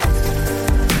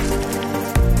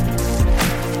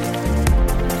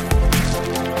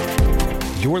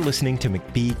You're listening to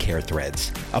McBee Care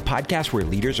Threads, a podcast where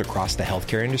leaders across the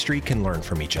healthcare industry can learn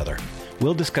from each other.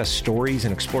 We'll discuss stories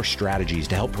and explore strategies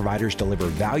to help providers deliver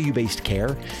value-based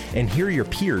care and hear your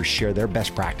peers share their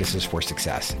best practices for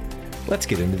success. Let's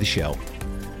get into the show.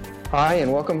 Hi,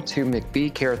 and welcome to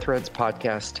McBee Care Threads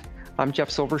podcast. I'm Jeff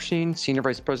Silverstein, Senior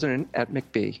Vice President at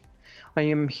McBee. I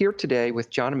am here today with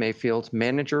John Mayfield,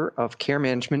 Manager of Care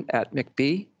Management at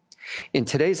McBee. In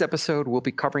today's episode, we'll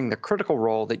be covering the critical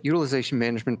role that utilization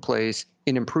management plays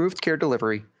in improved care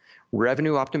delivery,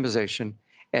 revenue optimization,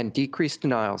 and decreased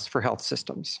denials for health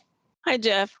systems. Hi,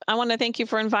 Jeff. I want to thank you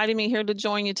for inviting me here to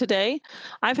join you today.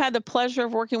 I've had the pleasure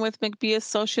of working with McBee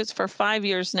Associates for 5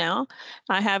 years now.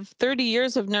 I have 30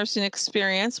 years of nursing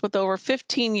experience with over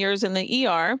 15 years in the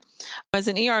ER as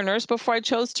an ER nurse before I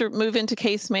chose to move into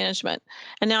case management.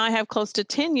 And now I have close to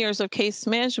 10 years of case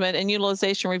management and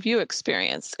utilization review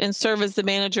experience and serve as the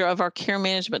manager of our care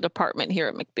management department here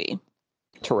at McBee.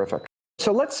 Terrific.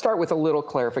 So let's start with a little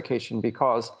clarification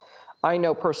because I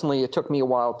know personally it took me a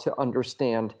while to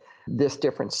understand this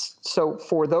difference. So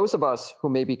for those of us who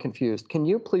may be confused, can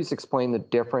you please explain the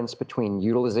difference between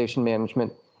utilization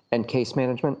management and case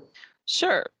management?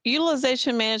 Sure.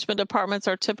 Utilization management departments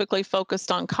are typically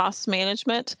focused on cost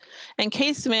management, and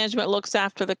case management looks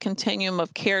after the continuum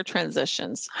of care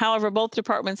transitions. However, both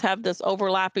departments have this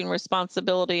overlapping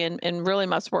responsibility and really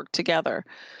must work together.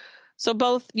 So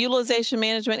both utilization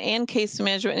management and case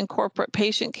management incorporate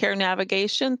patient care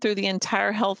navigation through the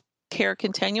entire health care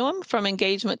continuum from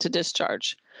engagement to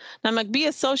discharge. Now, McBee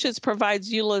Associates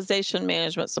provides utilization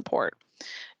management support.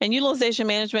 And utilization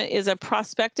management is a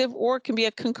prospective or can be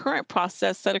a concurrent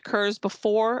process that occurs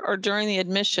before or during the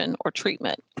admission or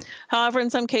treatment. However, in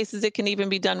some cases, it can even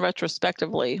be done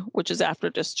retrospectively, which is after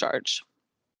discharge.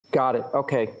 Got it.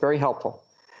 Okay, very helpful.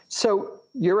 So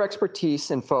your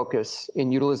expertise and focus in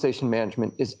utilization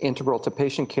management is integral to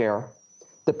patient care,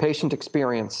 the patient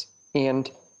experience,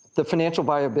 and the financial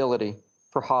viability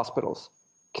for hospitals.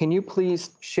 Can you please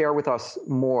share with us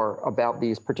more about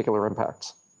these particular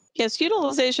impacts? Yes,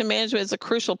 utilization management is a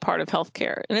crucial part of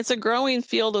healthcare, and it's a growing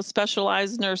field of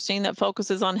specialized nursing that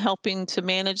focuses on helping to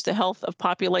manage the health of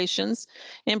populations,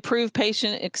 improve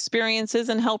patient experiences,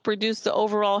 and help reduce the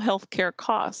overall healthcare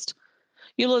cost.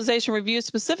 Utilization review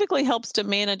specifically helps to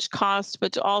manage costs,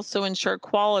 but to also ensure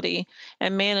quality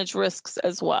and manage risks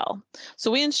as well. So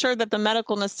we ensure that the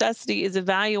medical necessity is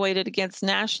evaluated against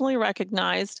nationally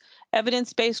recognized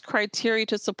evidence-based criteria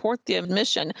to support the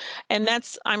admission. And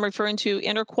I'm referring to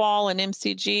InterQual and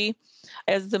MCG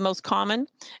as the most common.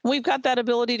 And we've got that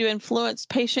ability to influence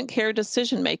patient care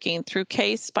decision-making through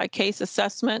case-by-case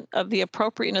assessment of the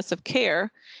appropriateness of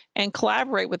care and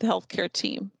collaborate with the healthcare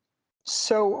team.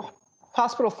 So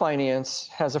hospital finance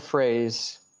has a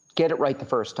phrase, get it right the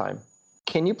first time.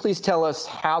 Can you please tell us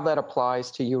how that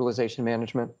applies to utilization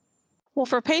management? Well,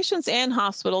 for patients and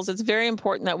hospitals, it's very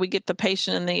important that we get the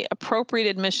patient in the appropriate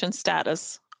admission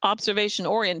status, observation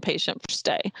or inpatient for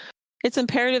stay. It's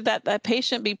imperative that that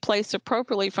patient be placed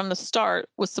appropriately from the start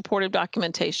with supportive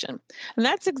documentation. And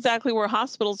that's exactly where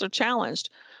hospitals are challenged.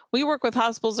 We work with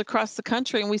hospitals across the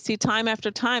country and we see time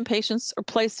after time patients are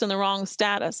placed in the wrong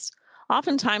status.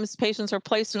 Oftentimes, patients are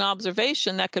placed in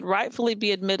observation that could rightfully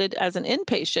be admitted as an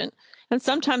inpatient, and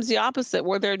sometimes the opposite,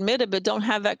 where they're admitted but don't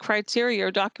have that criteria or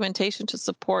documentation to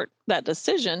support that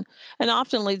decision, and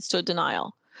often leads to a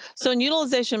denial. So in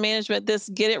utilization management, this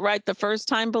get it right the first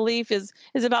time belief is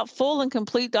about full and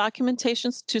complete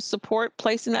documentation to support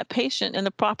placing that patient in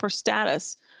the proper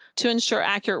status to ensure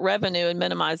accurate revenue and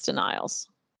minimize denials.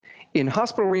 In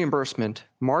hospital reimbursement,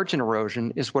 margin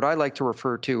erosion is what I like to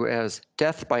refer to as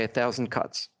death by 1,000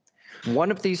 cuts.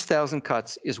 One of these 1,000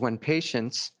 cuts is when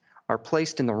patients are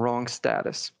placed in the wrong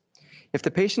status. If the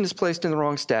patient is placed in the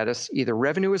wrong status, either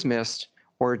revenue is missed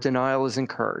or a denial is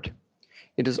incurred.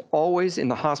 It is always in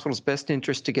the hospital's best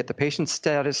interest to get the patient's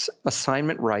status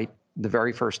assignment right the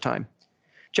very first time.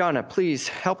 Jonna, please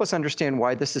help us understand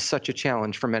why this is such a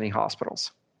challenge for many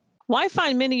hospitals. Well, I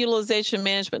find many utilization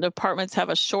management departments have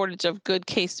a shortage of good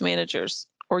case managers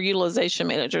or utilization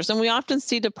managers. And we often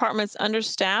see departments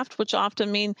understaffed, which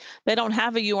often mean they don't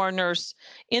have a UR nurse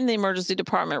in the emergency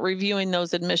department reviewing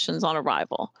those admissions on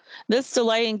arrival. This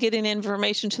delay in getting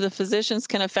information to the physicians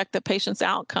can affect the patient's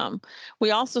outcome.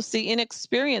 We also see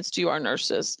inexperienced UR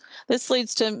nurses. This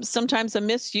leads to sometimes a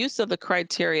misuse of the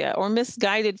criteria or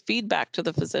misguided feedback to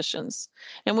the physicians.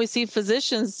 And we see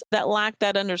physicians that lack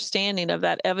that understanding of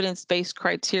that evidence-based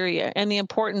criteria and the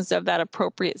importance of that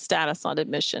appropriate status on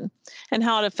admission and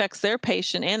how it affects their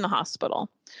patient and the hospital.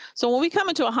 So when we come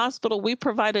into a hospital, we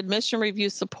provide admission review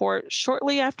support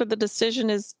shortly after the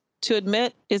decision to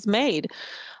admit is made.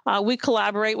 We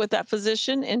collaborate with that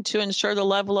physician and to ensure the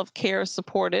level of care is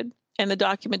supported and the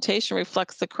documentation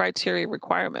reflects the criteria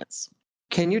requirements.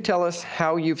 Can you tell us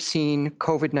how you've seen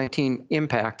COVID-19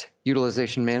 impact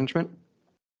utilization management?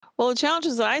 Well, the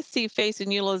challenges that I see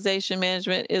facing utilization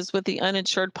management is with the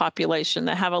uninsured population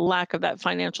that have a lack of that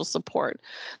financial support.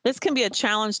 This can be a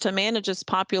challenge to manage this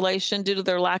population due to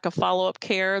their lack of follow-up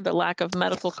care, the lack of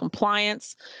medical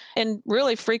compliance, and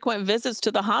really frequent visits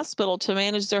to the hospital to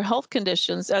manage their health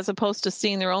conditions as opposed to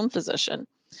seeing their own physician.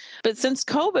 But since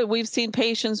COVID, we've seen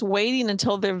patients waiting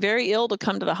until they're very ill to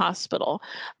come to the hospital.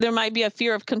 There might be a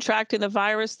fear of contracting the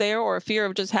virus there or a fear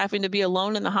of just having to be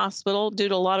alone in the hospital due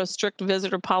to a lot of strict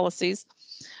visitor policies.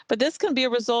 But this can be a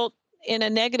result in a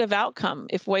negative outcome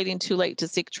if waiting too late to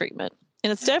seek treatment.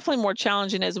 And it's definitely more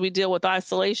challenging as we deal with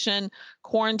isolation,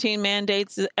 quarantine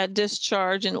mandates at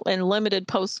discharge, and limited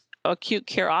post-acute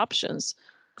care options.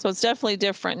 So it's definitely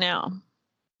different now.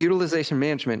 Utilization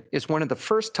management is one of the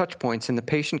first touch points in the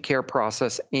patient care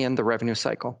process and the revenue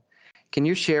cycle. Can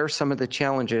you share some of the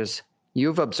challenges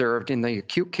you've observed in the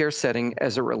acute care setting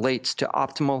as it relates to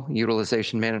optimal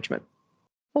utilization management?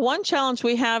 One challenge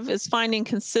we have is finding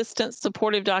consistent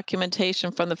supportive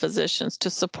documentation from the physicians to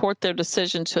support their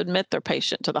decision to admit their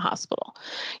patient to the hospital.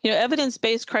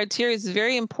 Evidence-based criteria is a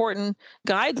very important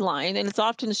guideline, and it's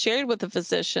often shared with the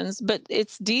physicians, but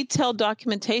it's detailed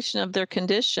documentation of their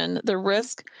condition, the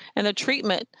risk, and the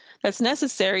treatment that's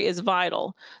necessary is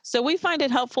vital. So we find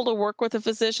it helpful to work with the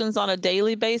physicians on a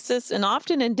daily basis and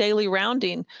often in daily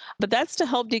rounding, but that's to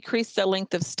help decrease the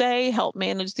length of stay, help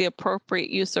manage the appropriate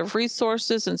use of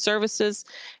resources and services,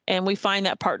 and we find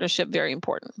that partnership very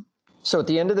important. So at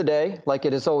the end of the day, like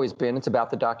it has always been, it's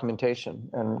about the documentation,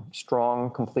 and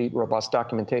strong, complete, robust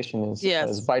documentation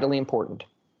is vitally important.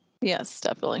 Yes,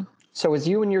 definitely. So as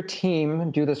you and your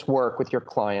team do this work with your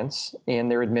clients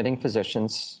and their admitting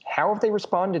physicians, how have they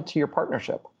responded to your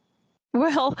partnership?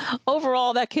 Well,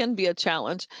 overall, that can be a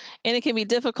challenge, and it can be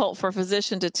difficult for a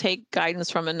physician to take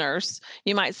guidance from a nurse.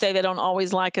 You might say they don't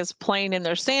always like us playing in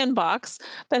their sandbox,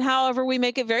 but however, we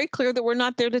make it very clear that we're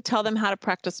not there to tell them how to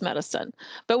practice medicine,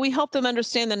 but we help them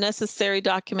understand the necessary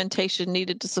documentation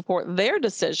needed to support their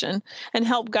decision and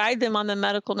help guide them on the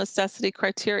medical necessity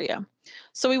criteria.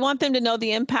 So we want them to know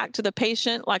the impact to the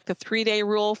patient, like the 3-day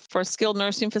rule for a skilled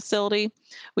nursing facility.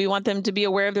 We want them to be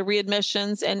aware of the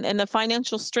readmissions and the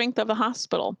financial strength of the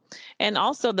hospital, and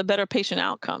also the better patient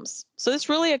outcomes. So it's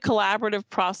really a collaborative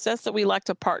process that we like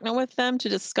to partner with them to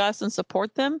discuss and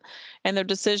support them and their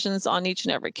decisions on each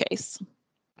and every case.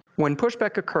 When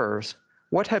pushback occurs,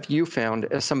 what have you found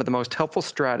as some of the most helpful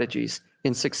strategies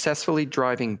in successfully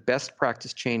driving best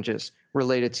practice changes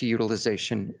related to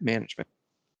utilization management?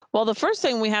 Well, the first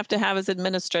thing we have to have is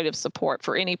administrative support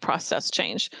for any process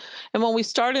change. And when we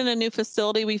start in a new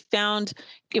facility, we found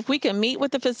if we can meet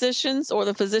with the physicians or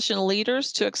the physician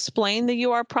leaders to explain the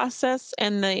UR process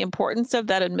and the importance of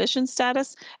that admission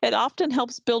status, it often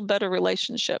helps build better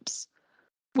relationships.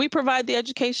 We provide the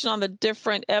education on the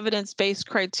different evidence-based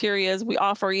criteria. We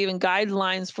offer even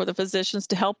guidelines for the physicians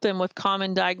to help them with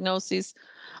common diagnoses.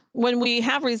 When we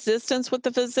have resistance with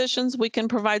the physicians, we can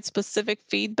provide specific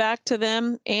feedback to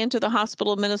them and to the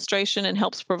hospital administration and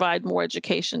helps provide more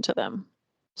education to them.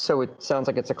 So it sounds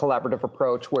like it's a collaborative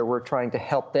approach where we're trying to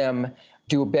help them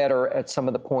do better at some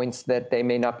of the points that they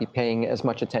may not be paying as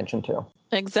much attention to.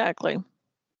 Exactly.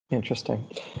 Interesting.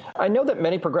 I know that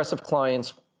many progressive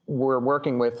clients we're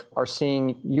working with are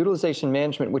seeing utilization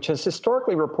management, which has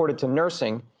historically reported to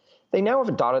nursing. They now have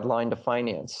a dotted line to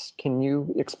finance. Can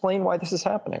you explain why this is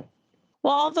happening?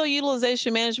 Well, although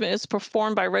utilization management is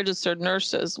performed by registered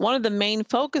nurses, one of the main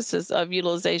focuses of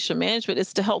utilization management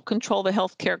is to help control the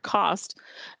healthcare cost.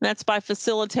 And that's by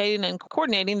facilitating and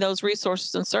coordinating those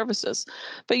resources and services.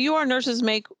 But UR nurses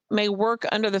may work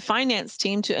under the finance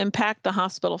team to impact the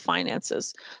hospital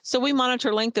finances. So we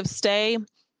monitor length of stay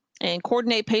and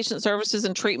coordinate patient services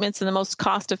and treatments in the most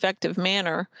cost-effective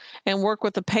manner and work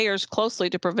with the payers closely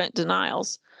to prevent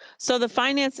denials. So the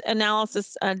finance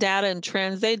analysis data and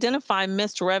trends, they identify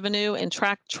missed revenue and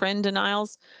track trend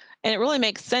denials. And it really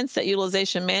makes sense that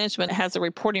utilization management has a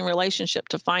reporting relationship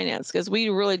to finance because we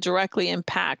really directly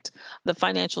impact the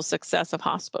financial success of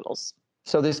hospitals.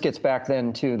 So this gets back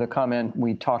then to the comment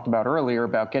we talked about earlier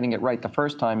about getting it right the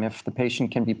first time. If the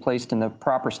patient can be placed in the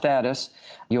proper status,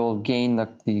 you'll gain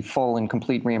the full and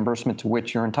complete reimbursement to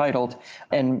which you're entitled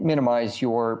and minimize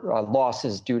your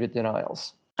losses due to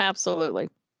denials. Absolutely.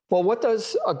 Well, what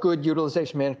does a good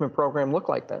utilization management program look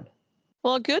like then?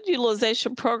 Well, a good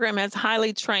utilization program has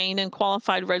highly trained and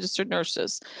qualified registered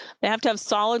nurses. They have to have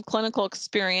solid clinical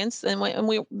experience, and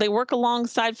they work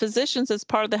alongside physicians as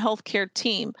part of the healthcare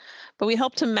team. But we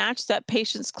help to match that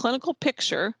patient's clinical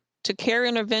picture to care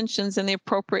interventions in the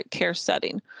appropriate care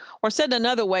setting. Or said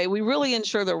another way, we really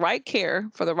ensure the right care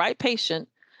for the right patient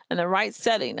in the right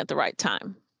setting at the right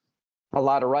time. A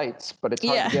lot of rights, but it's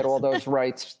hard to get all those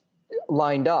rights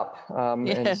lined up.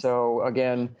 Yes. And so,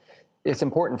 again, it's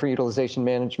important for utilization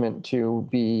management to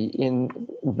be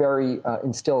very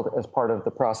instilled as part of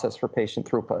the process for patient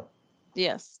throughput.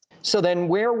 Yes. So then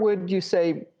where would you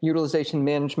say utilization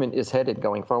management is headed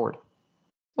going forward?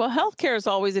 Well, healthcare is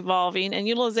always evolving, and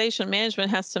utilization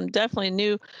management has some definitely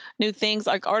new things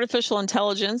like artificial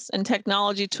intelligence and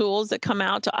technology tools that come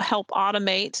out to help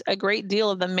automate a great deal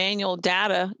of the manual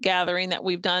data gathering that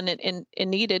we've done and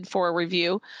needed for a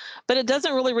review. But it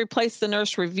doesn't really replace the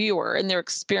nurse reviewer and their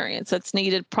experience that's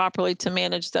needed properly to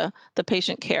manage the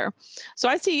patient care. So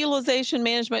I see utilization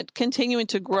management continuing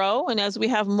to grow, and as we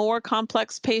have more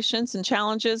complex patients and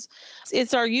challenges,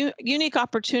 it's our unique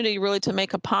opportunity really to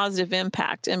make a positive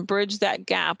impact and bridge that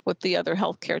gap with the other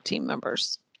healthcare team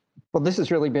members. Well, this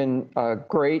has really been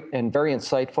great and very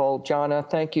insightful. Jana,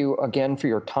 thank you again for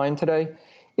your time today.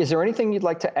 Is there anything you'd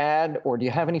like to add, or do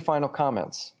you have any final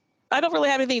comments? I don't really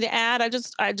have anything to add. I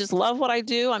just love what I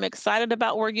do. I'm excited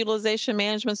about where utilization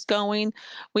management's going.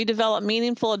 We develop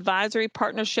meaningful advisory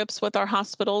partnerships with our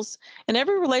hospitals, and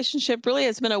every relationship really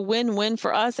has been a win-win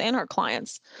for us and our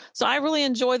clients. So I really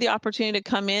enjoy the opportunity to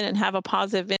come in and have a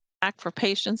positive impact for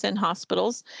patients and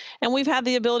hospitals. And we've had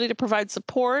the ability to provide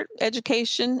support,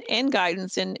 education, and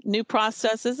guidance in new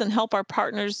processes and help our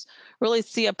partners really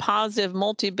see a positive,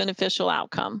 multi-beneficial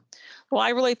outcome. Well, I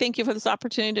really thank you for this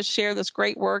opportunity to share this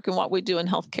great work and what we do in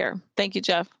healthcare. Thank you,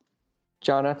 Jeff.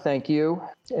 Jana, thank you.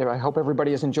 I hope everybody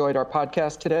has enjoyed our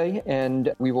podcast today,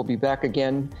 and we will be back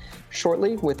again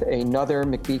shortly with another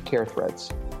McBee Care Threads.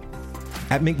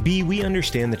 At McBee, we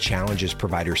understand the challenges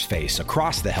providers face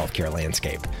across the healthcare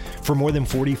landscape. For more than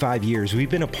 45 years, we've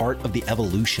been a part of the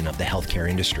evolution of the healthcare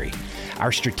industry.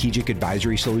 Our strategic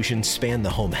advisory solutions span the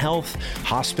home health,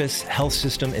 hospice, health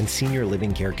system, and senior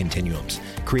living care continuums,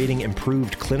 creating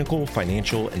improved clinical,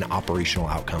 financial, and operational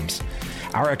outcomes.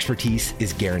 Our expertise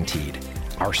is guaranteed.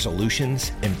 Our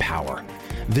solutions empower.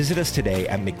 Visit us today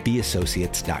at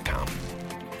mcbeeassociates.com.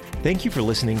 Thank you for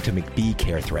listening to McBee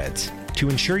Care Threads. To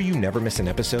ensure you never miss an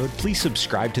episode, please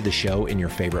subscribe to the show in your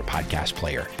favorite podcast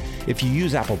player. If you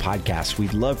use Apple Podcasts,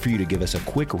 we'd love for you to give us a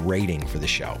quick rating for the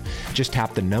show. Just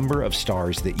tap the number of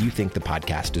stars that you think the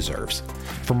podcast deserves.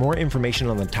 For more information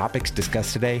on the topics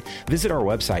discussed today, visit our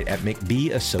website at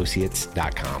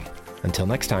mcbeeassociates.com. Until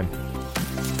next time.